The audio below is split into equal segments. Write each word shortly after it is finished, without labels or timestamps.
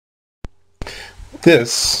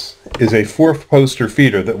This is a 4-poster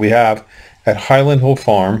feeder that we have at Highland Hill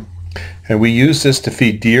Farm, and we use this to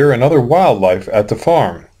feed deer and other wildlife at the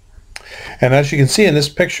farm. And as you can see in this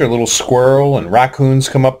picture, a little squirrel and raccoons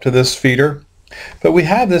come up to this feeder. But we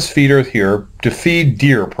have this feeder here to feed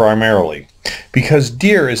deer primarily, because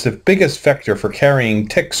deer is the biggest vector for carrying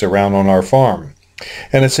ticks around on our farm.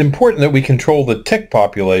 And it's important that we control the tick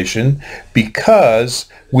population, because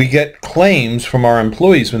we get claims from our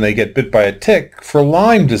employees when they get bit by a tick for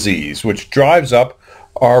Lyme disease, which drives up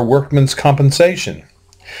our workman's compensation.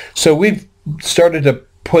 So we've started to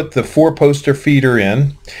put the 4-poster feeder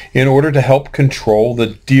in order to help control the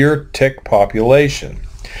deer tick population.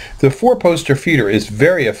 The 4-poster feeder is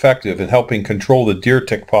very effective in helping control the deer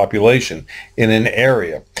tick population in an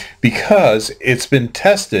area, because it's been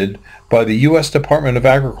tested by the U.S. Department of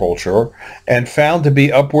Agriculture and found to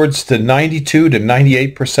be upwards to 92 to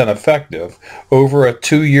 98% effective over a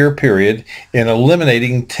 2-year period in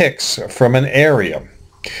eliminating ticks from an area.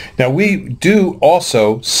 Now, we do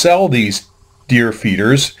also sell these deer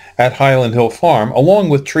feeders at Highland Hill Farm, along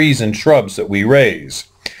with trees and shrubs that we raise.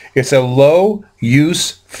 It's a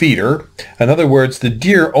low-use feeder. In other words, the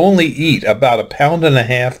deer only eat about 1.5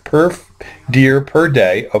 pounds per deer per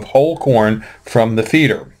day of whole corn from the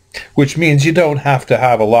feeder, which means you don't have to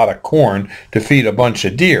have a lot of corn to feed a bunch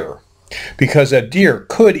of deer, because a deer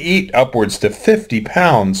could eat upwards to 50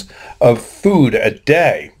 pounds of food a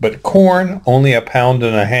day, but corn only 1.5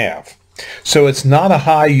 pounds. So it's not a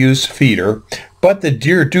high-use feeder, but the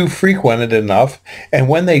deer do frequent it enough, and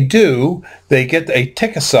when they do, they get a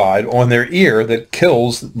ticicide on their ear that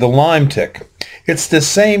kills the Lyme tick. It's the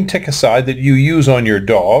same ticicide that you use on your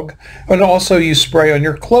dog, and also you spray on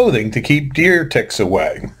your clothing to keep deer ticks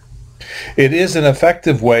away. It is an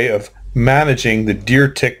effective way of managing the deer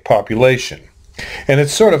tick population. And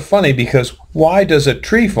it's sort of funny, because why does a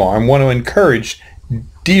tree farm want to encourage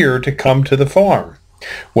deer to come to the farm?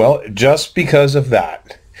 Well, just because of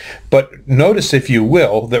that. But notice, if you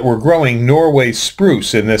will, that we're growing Norway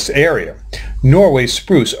spruce in this area. Norway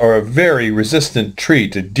spruce are a very resistant tree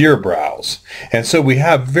to deer browse, and so we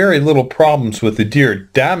have very little problems with the deer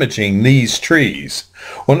damaging these trees.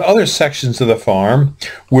 On other sections of the farm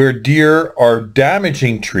where deer are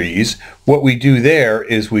damaging trees, what we do there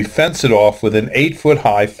is we fence it off with an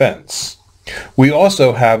 8-foot-high fence. We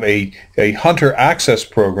also have a hunter access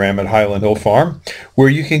program at Highland Hill Farm, where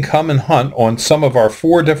you can come and hunt on some of our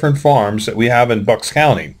 4 different farms that we have in Bucks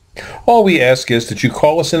County. All we ask is that you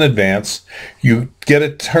call us in advance, you get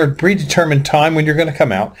a predetermined time when you're going to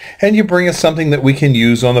come out, and you bring us something that we can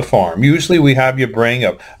use on the farm. Usually we have you bring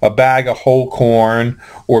a bag of whole corn,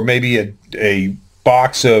 or maybe a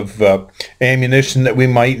box of ammunition that we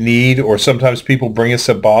might need, or sometimes people bring us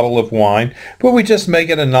a bottle of wine, but we just make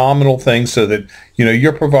it a nominal thing so that, you know,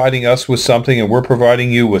 you're providing us with something and we're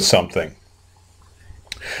providing you with something.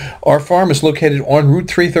 Our farm is located on Route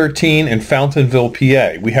 313 in Fountainville,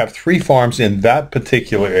 PA. We have 3 farms in that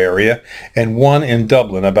particular area and 1 in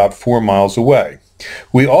Dublin, about 4 miles away.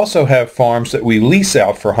 We also have farms that we lease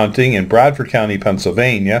out for hunting in Bradford County,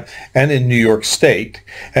 Pennsylvania, and in New York State.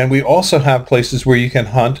 And we also have places where you can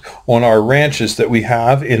hunt on our ranches that we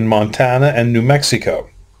have in Montana and New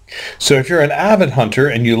Mexico. So if you're an avid hunter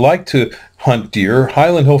and you like to hunt deer,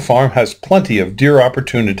 Highland Hill Farm has plenty of deer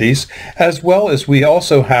opportunities, as well as we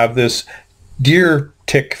also have this deer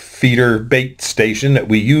tick feeder bait station that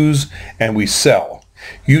we use and we sell.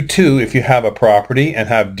 You too, if you have a property and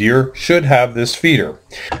have deer, should have this feeder.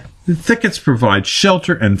 The thickets provide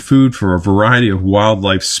shelter and food for a variety of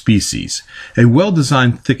wildlife species. A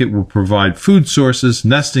well-designed thicket will provide food sources,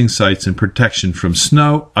 nesting sites, and protection from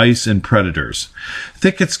snow, ice, and predators.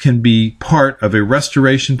 Thickets can be part of a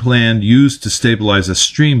restoration plan used to stabilize a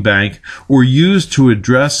stream bank, or used to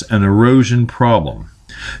address an erosion problem.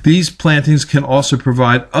 These plantings can also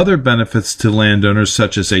provide other benefits to landowners,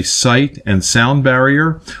 such as a sight and sound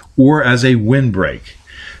barrier, or as a windbreak.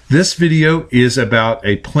 This video is about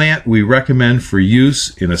a plant we recommend for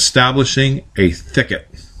use in establishing a thicket.